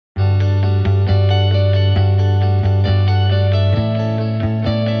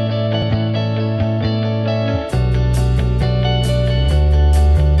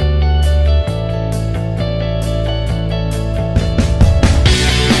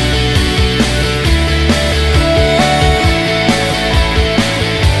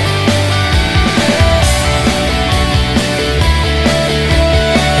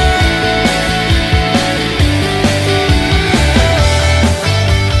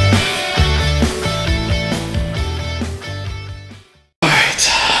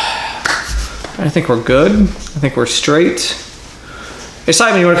think we're good. I think we're straight. Hey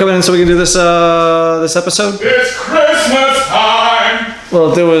Simon, you want to come in so we can do this this episode? It's Christmas time.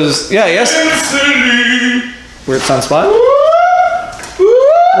 Well, there was yes. In the city. Weird sunspot.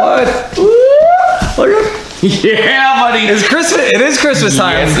 What? Look at. Yeah, buddy. It's Christmas. It is Christmas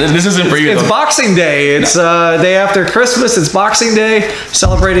time. Yes, this isn't for you. It's Boxing Day. It's day after Christmas. It's Boxing Day.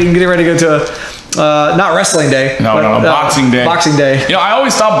 Celebrating, getting ready to go to not wrestling day. No, Boxing Day. Boxing Day. You know, I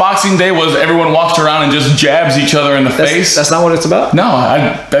always thought Boxing Day was everyone walks around and just jabs each other in the face. That's not what it's about? No,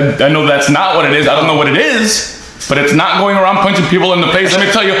 I know that's not what it is. I don't know what it is. But it's not going around punching people in the face. Let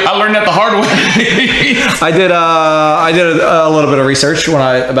me tell you, I learned that the hard way. I did a little bit of research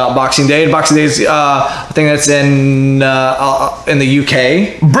about Boxing Day. And Boxing Day is I think that's in the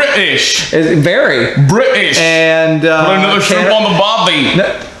UK. British. Very British. And put another shrimp on the bobby.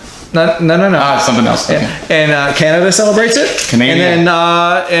 No. Something else. Okay. And Canada celebrates it. Canadian.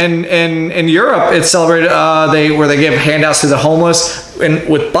 And then in Europe, it's celebrated where they give handouts to the homeless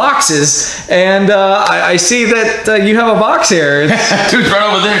with boxes. And I see that you have a box here. Dude, right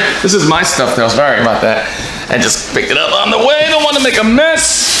over there. This is my stuff, though. Sorry about that. I just picked it up on the way. Don't want to make a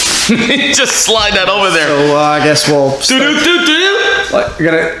mess. Just slide that over there. So I guess we'll.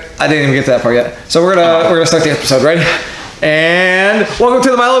 I didn't even get to that part yet. So we're gonna start the episode, right? And welcome to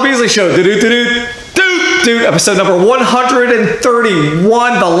the Milo Beasley Show. Episode number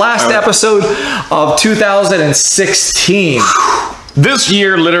 131, the last episode of 2016. This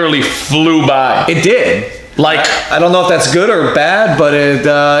year literally flew by. It did. Like, I don't know if that's good or bad, but it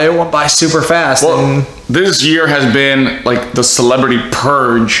went by super fast. Well, this year has been like the celebrity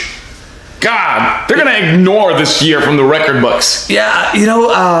purge. God, they're gonna ignore this year from the record books. Yeah, you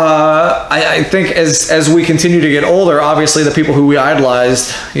know, I think as we continue to get older, obviously the people who we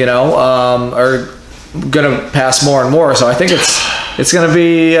idolized, you know, are gonna pass more and more. So I think it's gonna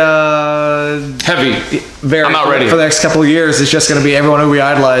be heavy. Very. I'm not ready for the next couple of years. It's just gonna be everyone who we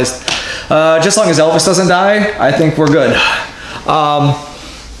idolized. Just as long as Elvis doesn't die, I think we're good.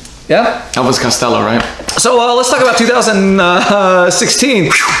 Yeah. Elvis Costello, right? So let's talk about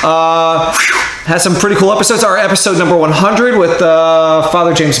 2016. Had some pretty cool episodes. Our episode number 100 with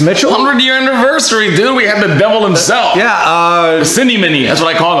Father James Mitchell. 100-year anniversary, dude. We had the devil himself. Yeah. The Cindy Mini. That's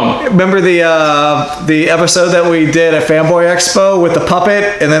what I call him. Remember the episode that we did at Fanboy Expo with the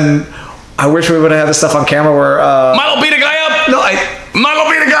puppet, and then I wish we would have had this stuff on camera where Milo beat a guy up. No, Milo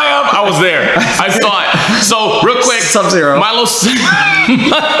beat a guy up. I was there. I saw it. So real quick, Sub-Zero. Milo is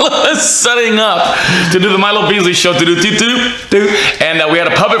setting up to do the Milo Beasley Show. And we had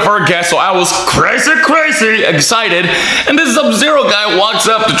a puppet for a guest, so I was crazy excited. And this Sub-Zero guy walks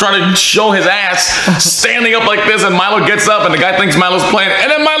up to try to show his ass, standing up like this, and Milo gets up, and the guy thinks Milo's playing,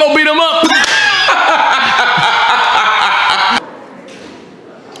 and then Milo beat him up.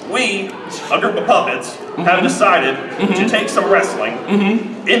 We, a group of puppets, have decided to take some wrestling,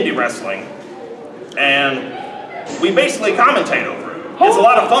 indie wrestling, and we basically commentate over it. It's a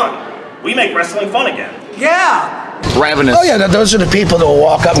lot of fun. We make wrestling fun again. Yeah. Ravenous. Oh yeah, those are the people that will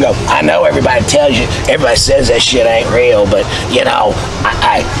walk up and go, I know everybody tells you, everybody says that shit ain't real, but you know,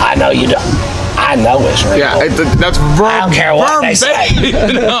 I know you don't. I know it's real. Yeah, that's I don't care what they say.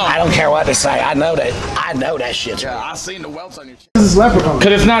 No. I don't care what they say. I know that shit's real. I seen the welts on your chest. This is Leprechaun.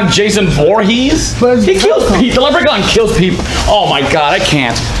 Because it's not Jason Voorhees. He kills people. The Leprechaun kills people. Oh my God, I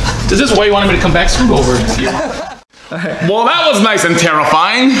can't. Is this why you wanted me to come back? Scoot over. Well, that was nice and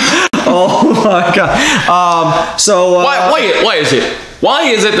terrifying. Oh my God. Why is it? Why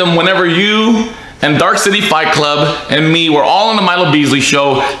is it that whenever you and Dark City Fight Club and me were all on the Milo Beasley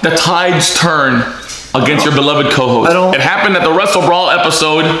Show, the tides turn against your beloved co-host? It happened at the Wrestle Brawl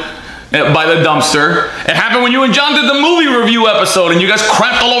episode by the dumpster. It happened when you and John did the movie review episode and you guys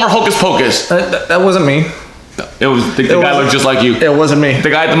crapped all over Hocus Pocus. That wasn't me. It was the guy looked just like you. It wasn't me. The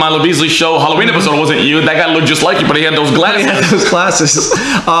guy at the Milo Beasley Show Halloween episode wasn't you. That guy looked just like you, but he had those glasses.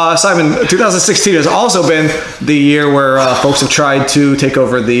 Simon, 2016 has also been the year where folks have tried to take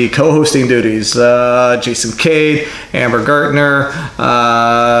over the co-hosting duties. Jason Cade, Amber Gartner,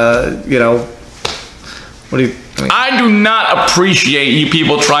 you know, what do you... I do not appreciate you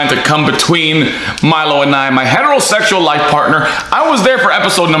people trying to come between Milo and I, my heterosexual life partner. I was there for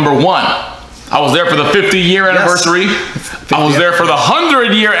episode number 1. I was there for the 50-year anniversary. Yes. I was there for the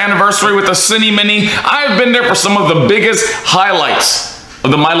 100-year anniversary with the Cine Mini. I've been there for some of the biggest highlights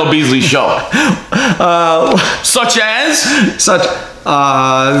of the Milo Beasley Show. Such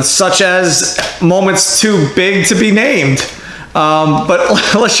as moments too big to be named. But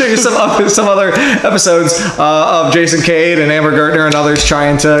let's show you some other episodes of Jason Cade and Amber Gartner and others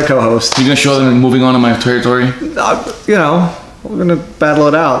trying to co-host. You gonna show them moving on to my territory? You know, we're gonna battle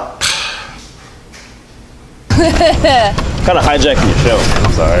it out. Kind of hijacking your show, man.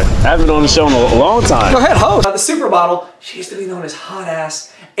 I'm sorry. I haven't been on the show in a long time. Go ahead, host. The supermodel, she used to be known as hot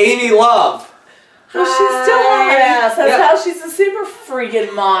ass Amy Love. Well, she's still hot ass. That's how she's a super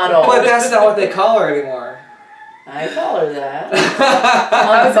freaking model. But that's not what they call her anymore. I call her that.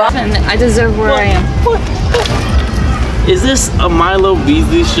 I deserve where I am. Is this a Milo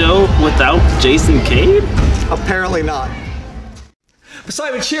Beasley show without Jason Cade? Apparently not. But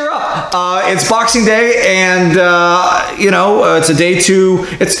Simon, cheer up. It's Boxing Day, and you know, it's a day to,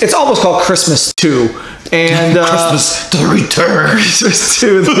 it's almost called Christmas 2. And Christmas the return. Christmas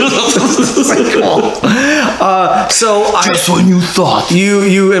 2. So just when you thought.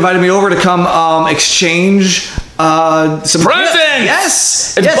 You invited me over to come exchange some presents.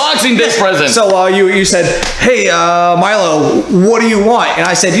 Yes, it's Boxing Day presents. So you said, hey Milo, what do you want? And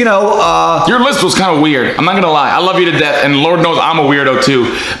I said, you know, your list was kind of weird. I'm not gonna lie. I love you to death, and Lord knows I'm a weirdo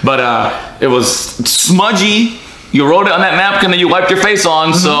too. But it was smudgy. You wrote it on that napkin that you wiped your face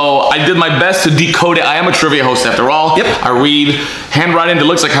on, so I did my best to decode it. I am a trivia host after all. Yep. I read handwriting that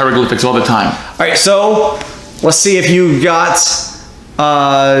looks like hieroglyphics all the time. All right, so let's see if you got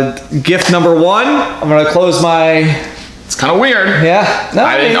gift number 1. I'm gonna close my. It's kind of weird. Yeah. No,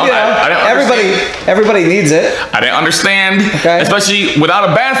 I didn't know. I didn't everybody needs it. I didn't understand, okay. Especially without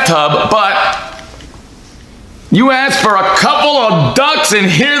a bathtub. But you asked for a couple of ducks, and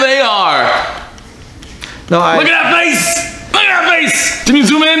here they are. No, look at that face! Look at that face! Can you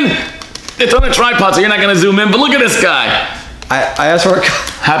zoom in? It's on a tripod, so you're not gonna zoom in. But look at this guy. I asked for a.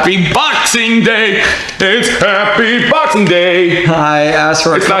 Happy Boxing Day! It's Happy Boxing Day! I asked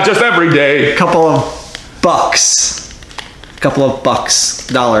for. It's not just every day. A couple of bucks. Couple of bucks,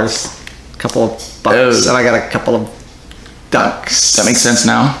 dollars, couple of bucks, and I got a couple of ducks. That makes sense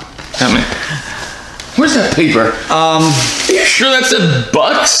now. Where's that paper? Are you sure that said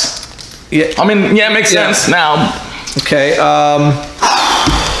bucks? Yeah. I mean, yeah, it makes sense now. Okay.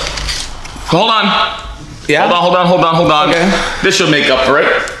 Hold on. Yeah. Hold on. Okay. This should make up for it.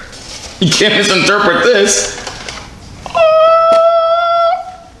 You can't misinterpret this.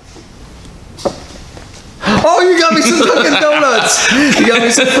 Oh, you got me some Dunkin' Donuts. You got me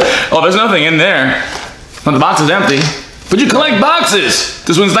some. Oh, there's nothing in there. Well, the box is empty. But you collect boxes.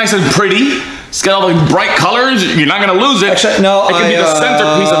 This one's nice and pretty. It's got all the bright colors. You're not gonna lose it. Actually, no. It can be the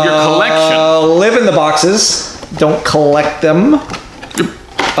centerpiece of your collection. Live in the boxes. Don't collect them.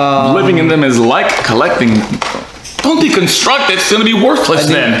 Living in them is like collecting. Don't deconstruct it. It's gonna be worthless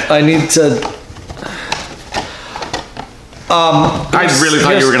then. I need to. I really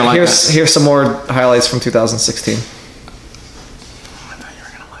thought you were gonna like this. Here's some more highlights from 2016.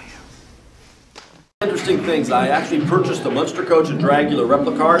 Interesting things. I actually purchased the Munster Coach and Dragula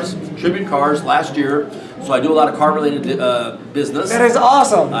replica cars, tribute cars last year. So I do a lot of car-related business. That is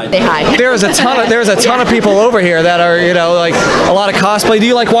awesome. Hi. There's a ton of people over here that are, you know, like a lot of cosplay. Do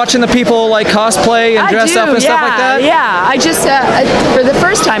you like watching the people like cosplay and dress up and stuff like that? Yeah, I just for the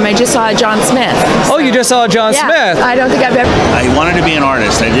first time I just saw John Smith. Oh, you just saw John Smith. I don't think I've ever. I wanted to be an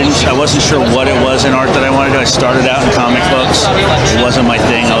artist. I wasn't sure what it was in art that I wanted to do. I started out in comic books. It wasn't my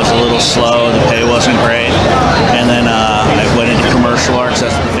thing. I was a little slow. The pay wasn't great. And then I went into commercial arts.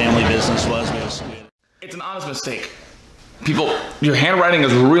 That's what the family business was. It's an honest mistake. People, your handwriting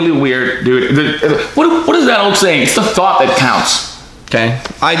is really weird, dude. What is that old saying? It's the thought that counts. Okay.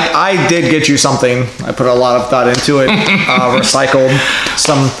 I did get you something. I put a lot of thought into it. Recycled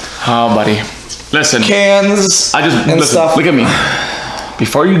some. Oh, buddy. Listen. Cans. Stuff. Look at me.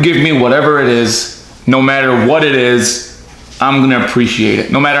 Before you give me whatever it is, no matter what it is, I'm gonna appreciate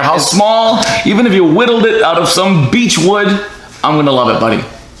it. No matter how small, even if you whittled it out of some beech wood, I'm gonna love it, buddy.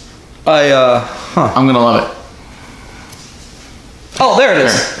 I'm gonna love it. Oh, there it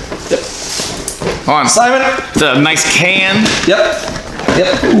is. Yep. Come on, Simon. It's a nice can.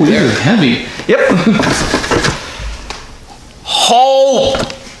 Yep. Ooh, they're heavy. Yep.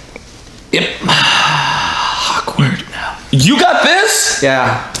 Hold. Yep. Awkward. You got this?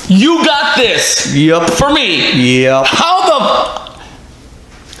 Yeah. You got this. Yep. For me. Yep.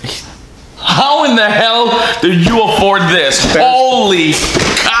 How in the hell did you afford this? Holy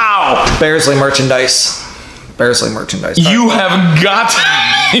cow! Bearsley merchandise. You have got to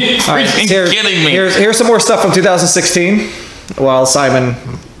be freaking kidding me. Here's some more stuff from 2016 while Simon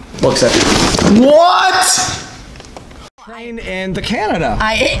looks at it. What? Train in the Canada.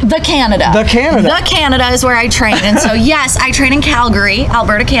 The Canada is where I train, and so yes, I train in Calgary,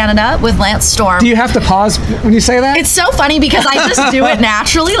 Alberta, Canada, with Lance Storm. Do you have to pause when you say that? It's so funny because I just do it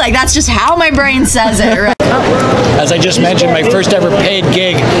naturally. Like that's just how my brain says it. Right? as I just mentioned, my first ever paid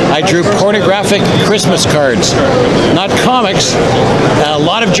gig, I drew pornographic Christmas cards. Not comics. A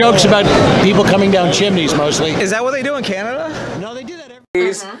lot of jokes about people coming down chimneys, mostly. Is that what they do in Canada? No, they do that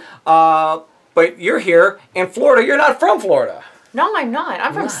every But you're here in Florida. You're not from Florida. No, I'm not.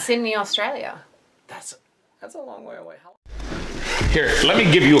 I'm from Sydney, Australia. That's a long way away. Here, let me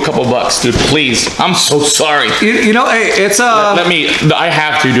give you a couple bucks, dude. Please. I'm so sorry. You know, hey, it's Let me. I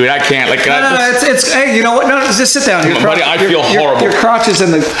have to, dude. I can't. Like, no, it's. Hey, you know what? No, just sit down. Buddy, I feel horrible. Your crotch is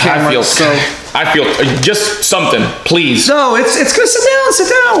in the camera. I feel just something, please. No, it's good. Sit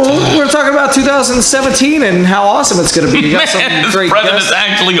down. We're talking about 2017 and how awesome it's gonna be. You got some great present guests. is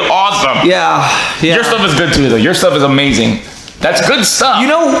actually awesome. Yeah. Your stuff is good too, though. Your stuff is amazing. That's good stuff. You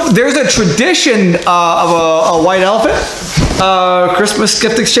know, there's a tradition of a white elephant Christmas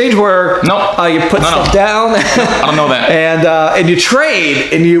gift exchange where you put stuff down. I don't know that. And you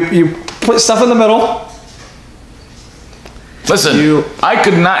trade and you put stuff in the middle. Listen, I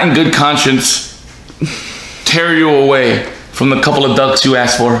could not in good conscience tear you away from the couple of ducks you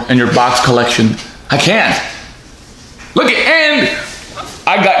asked for in your box collection. I can't. Look, and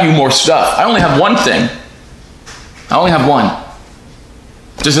I got you more stuff. I only have one thing. I only have one.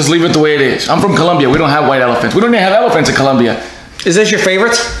 Just leave it the way it is. I'm from Colombia. We don't have white elephants. We don't even have elephants in Colombia. Is this your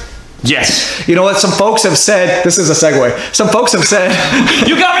favorite? Yes. You know what? Some folks have said, this is a segue. Some folks have said.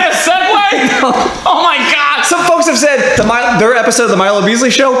 You got me a segue? Oh my God. Some folks have said their episode of the Milo Beasley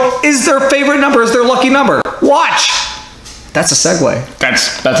Show is their favorite number, is their lucky number. Watch. That's a segue.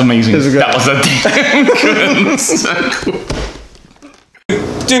 That's amazing. That was a damn good segue.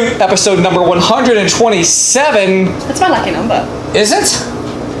 Dude, episode number 127. That's my lucky number. Is it?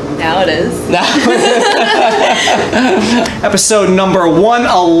 Now it is. Episode number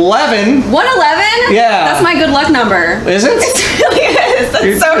 111. 111? Yeah. That's my good luck number. Is it? It really is. That's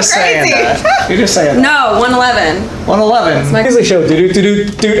You're so just crazy. Saying that. You're just saying that. No, 111. 111. It's my Beasley Show.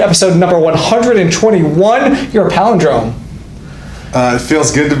 Dude, episode number 121. You're a palindrome. It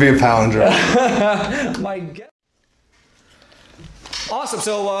feels good to be a palindrome. My God. Awesome.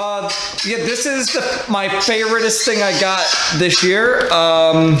 So, yeah, this is my favoriteest thing I got this year.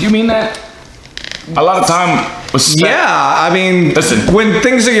 You mean that? A lot of time was spent. Yeah, I mean, listen, when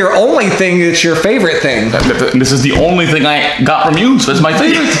things are your only thing, it's your favorite thing. This is the only thing I got from you, so it's my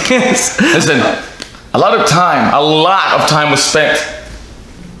favorite. Yes. Listen, a lot of time was spent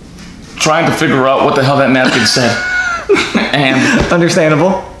trying to figure out what the hell that napkin said. And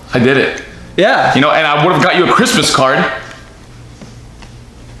understandable. I did it. Yeah. You know, and I would have got you a Christmas card.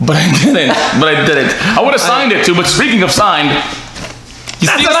 But I didn't. I would have signed it too, but speaking of signed, you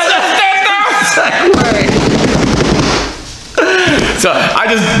see what I just did there? So I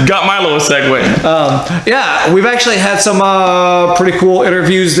just got Milo a segue. Yeah, we've actually had some pretty cool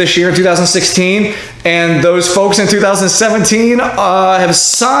interviews this year in 2016, and those folks in 2017 have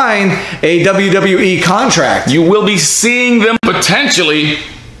signed a WWE contract. You will be seeing them potentially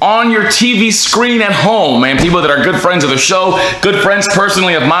on your TV screen at home, man. People that are good friends of the show, good friends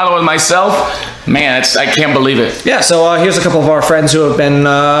personally of Milo and myself. Man, I can't believe it. Yeah, so here's a couple of our friends who have been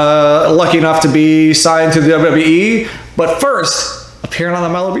lucky enough to be signed to the WWE. But first, appearing on the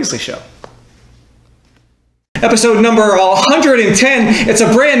Milo Beasley Show. Episode number 110. It's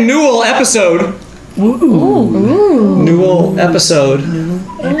a brand Newell episode. Ooh. Newell episode.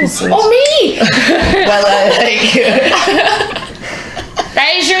 Oh, me! Well, thank you.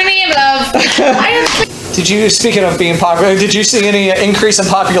 Raise your name, love. Did you, speaking of being popular, did you see any increase in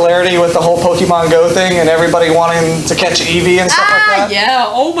popularity with the whole Pokemon Go thing and everybody wanting to catch Evie and stuff like that? Yeah.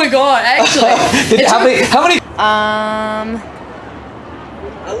 Oh my God. Actually. How many? I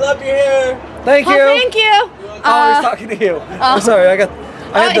love your hair. Thank you. Thank you. I was talking to you. I'm sorry.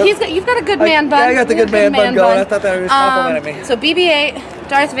 You've got a good man bun. Yeah, I got the good man bun going. I thought that was complimenting me. So BB-8,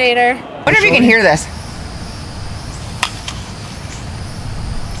 Darth Vader. I wonder if you can hear this.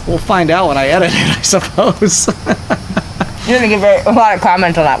 We'll find out when I edit it, I suppose. You're gonna give a lot of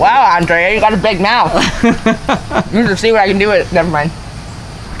comments on that. Wow, Andrea, you got a big mouth. You can see what I can do with it. Never mind.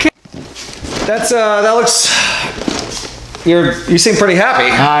 Okay. That looks. You seem pretty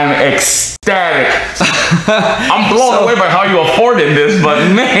happy. I'm ecstatic. I'm blown away by how you afforded this,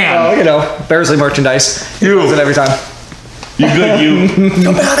 but man. Oh, you know, Bearsley merchandise. You use it every time. You good, you.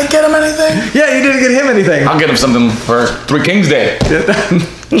 Come out and get him anything? Yeah, you didn't get him anything. I'll get him something for Three Kings Day.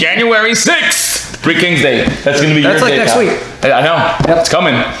 January 6th, Three Kings Day. That's gonna be your day. That's like next week. I know. Yep. It's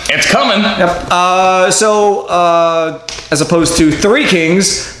coming. It's coming. Yep. As opposed to Three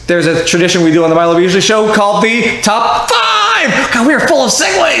Kings, there's a tradition we do on the Milo Beasley Show called the Top 5. 5. God, we are full of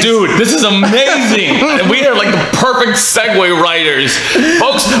segues. Dude, this is amazing. And we are like the perfect segue writers.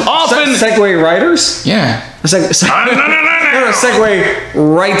 Folks, often... Segue writers? Yeah. Segue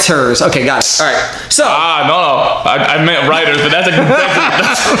writers. Okay, got it. All right. So. I meant writers, but that's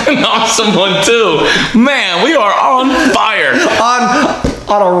an awesome one too. Man, we are on fire.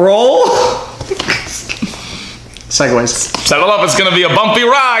 On a roll. Segways. Settle up, it's gonna be a bumpy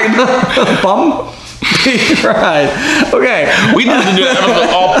ride. Bumpy ride. Okay. We need to do an episode of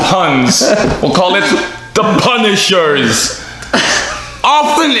all puns. We'll call it The Punishers.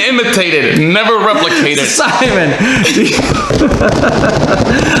 Often imitated, never replicated. Simon,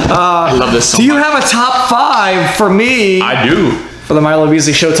 I love this so do you much. have a top 5 for me? I do. For the Milo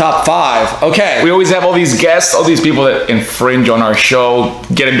Beasley Show top 5. Okay. We always have all these guests, all these people that infringe on our show,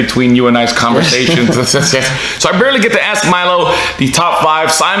 get in between you and I's conversations. So I barely get to ask Milo the top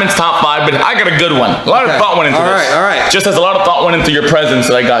 5, Simon's top 5, but I got a good one. A lot of thought went into this. All right. Just as a lot of thought went into your presents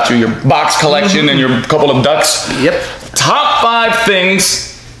that I got you, your box collection and your couple of ducks. Yep. Top 5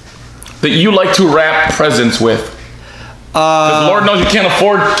 things that you like to wrap presents with. Because Lord knows you can't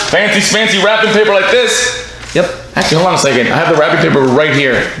afford fancy wrapping paper like this. Yep. Actually, hold on a second. I have the wrapping paper right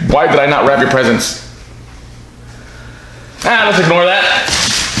here. Why did I not wrap your presents? Let's ignore that.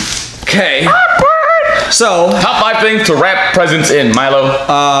 Okay. So, top 5 things to wrap presents in, Milo.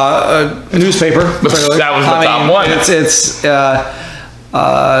 Newspaper. That was the top one. It's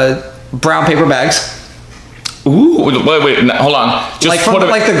brown paper bags. Ooh, wait, hold on. Just like from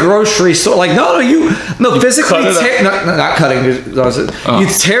like the grocery store. Like you physically tear, not cutting. You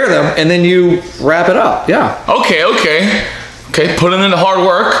tear them and then you wrap it up. Yeah. Okay. Putting in the hard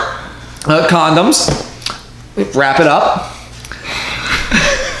work. Condoms. Wrap it up.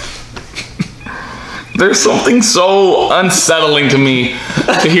 There's something so unsettling to me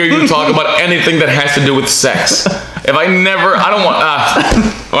to hear you talk about anything that has to do with sex. If I don't want.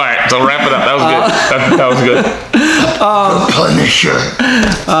 All right, so wrap it up. That was good. That was good. Punisher.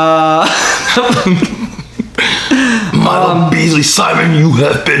 Milo Beasley, Simon, you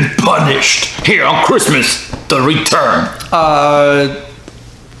have been punished. Here on Christmas, the return.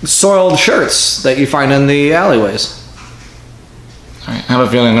 Soiled shirts that you find in the alleyways. All right, I have a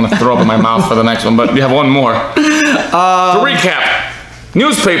feeling I'm going to throw up in my mouth for the next one, but you have one more. To recap,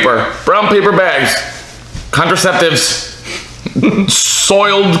 newspaper, brown paper bags, contraceptives,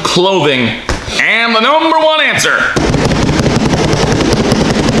 soiled clothing, and the number 1 answer.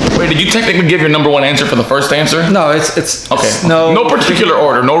 Wait, did you technically give your number 1 answer for the first answer? No, it's okay. No particular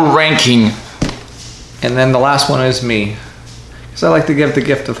order, no ranking. And then the last one is me, because I like to give the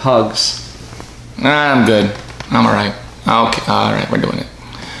gift of hugs. I'm good. I'm all right. Okay, all right, we're doing it.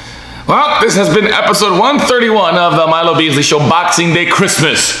 Well, this has been episode 131 of the Milo Beasley Show Boxing Day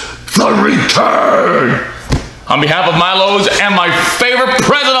Christmas, the return. On behalf of Milo's and my favorite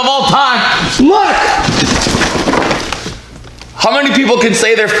present of all time, look! How many people can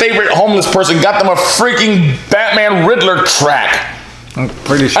say their favorite homeless person got them a freaking Batman Riddler track? I'm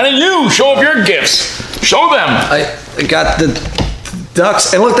pretty sure. And then you, show off your gifts. Show them. I got the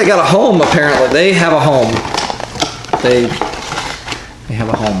ducks, and look, they got a home apparently. They have a home. They have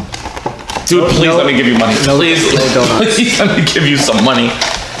a home. Dude, please let me give you money. Please let me give you some money.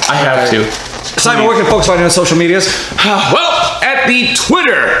 I have to. Simon, where can folks find you on social medias? Well, at the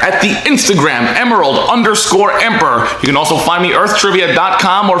Twitter, at the Instagram, Emerald_Emperor. You can also find me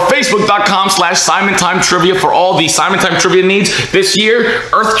earthtrivia.com or facebook.com/SimonTimeTrivia for all the Simon Time Trivia needs. This year,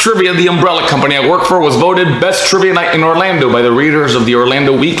 Earth Trivia, the umbrella company I work for, was voted best trivia night in Orlando by the readers of the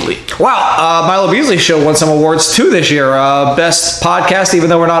Orlando Weekly. Wow, Milo Beasley Show won some awards too this year. Best podcast, even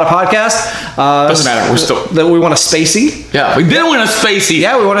though we're not a podcast. Doesn't matter, we're still... We won a Spacey. Yeah, we did win a Spacey.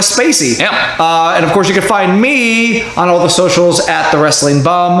 Yeah, we won a Spacey. Yeah. And of course, you can find me on all the socials at The Wrestling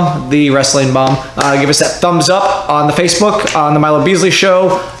Bum. Give us that thumbs up on the Facebook, on the Milo Beasley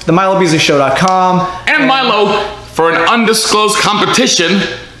Show, themilobeasleyshow.com. And Milo, for an undisclosed competition,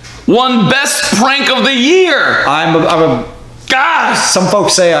 won Best Prank of the Year. Gosh! Some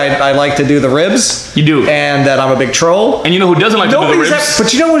folks say I like to do the ribs. You do. And that I'm a big troll. And you know who doesn't like to do the ribs?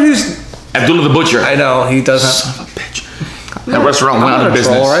 But you know what? Who's Abdullah the Butcher. I know, he doesn't. Son of a bitch. That restaurant went out of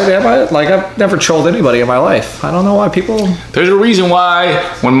business. Troll, right? I've never trolled anybody in my life. I don't know why people... There's a reason why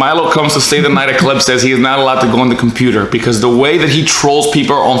when Milo comes to stay the night at Club says he is not allowed to go on the computer, because the way that he trolls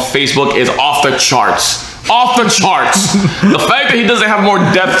people on Facebook is off the charts. off the charts. The fact that he doesn't have more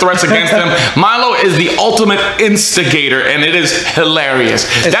death threats against him, Milo is the ultimate instigator, and it is hilarious.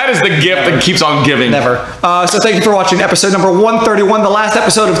 That is the gift that keeps on giving. Never. So thank you for watching episode number 131, the last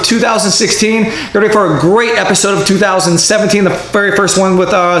episode of 2016. Get ready for a great episode of 2017, the very first one with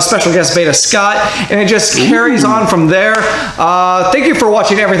special guest Veda Scott, and it just carries on from there. Thank you for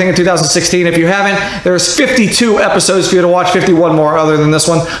watching everything in 2016. If you haven't, there's 52 episodes for you to watch, 51 more other than this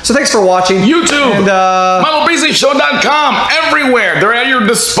one. So thanks for watching. YouTube, and MiloBeasleyShow.com, everywhere. They're at your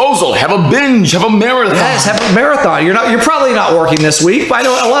disposal. Have a binge, have a marathon. Yes, have a marathon. You're probably not working this week, but I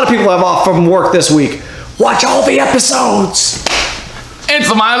know a lot of people have off from work this week. Watch all the episodes. It's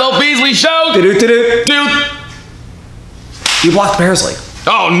the Milo Beasley Show. Dude. You blocked Bearsley.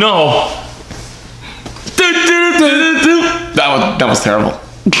 Oh no. That was terrible.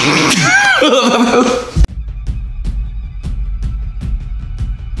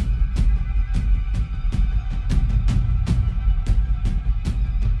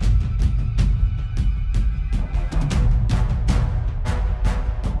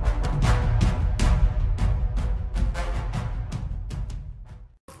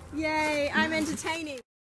 Yay, I'm entertaining.